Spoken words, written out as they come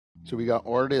So we got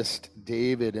artist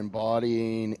David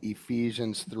embodying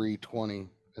Ephesians 3:20,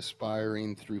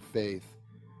 aspiring through faith.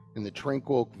 In the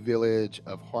tranquil village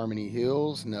of Harmony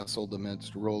Hills, nestled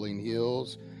amidst rolling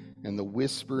hills and the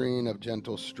whispering of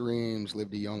gentle streams,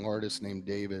 lived a young artist named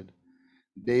David.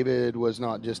 David was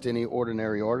not just any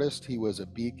ordinary artist, he was a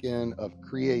beacon of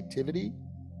creativity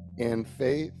and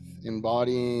faith,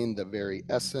 embodying the very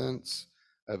essence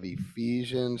of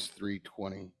Ephesians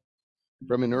 3:20.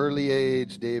 From an early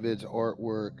age, David's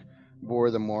artwork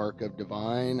bore the mark of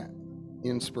divine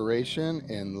inspiration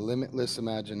and limitless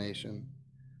imagination,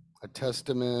 a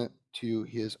testament to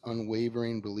his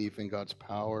unwavering belief in God's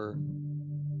power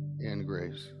and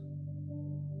grace.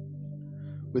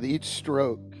 With each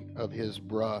stroke of his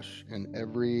brush and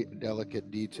every delicate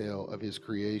detail of his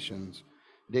creations,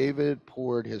 David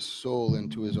poured his soul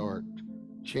into his art,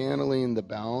 channeling the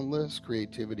boundless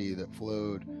creativity that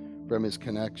flowed from his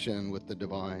connection with the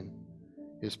divine.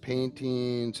 His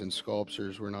paintings and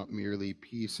sculptures were not merely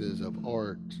pieces of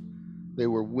art, they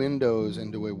were windows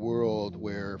into a world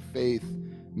where faith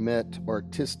met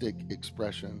artistic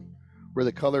expression, where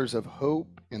the colors of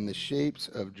hope and the shapes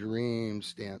of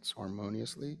dreams dance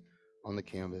harmoniously on the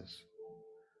canvas.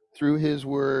 Through his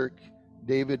work,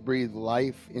 David breathed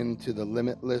life into the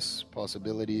limitless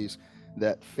possibilities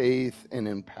that faith and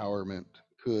empowerment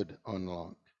could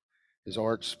unlock. His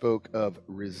art spoke of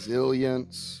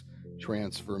resilience,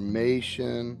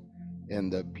 transformation,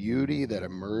 and the beauty that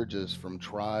emerges from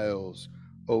trials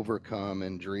overcome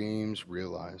and dreams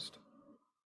realized.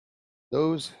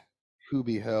 Those who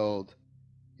beheld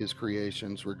his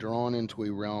creations were drawn into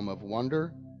a realm of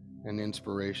wonder and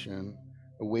inspiration,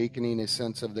 awakening a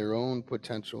sense of their own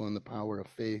potential and the power of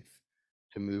faith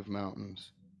to move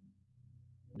mountains.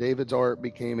 David's art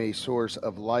became a source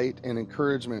of light and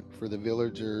encouragement for the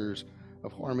villagers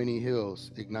of Harmony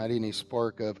Hills, igniting a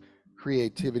spark of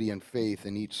creativity and faith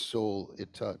in each soul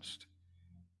it touched.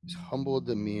 His humble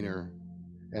demeanor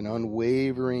and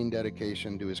unwavering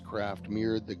dedication to his craft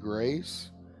mirrored the grace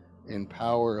and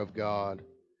power of God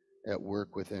at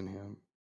work within him.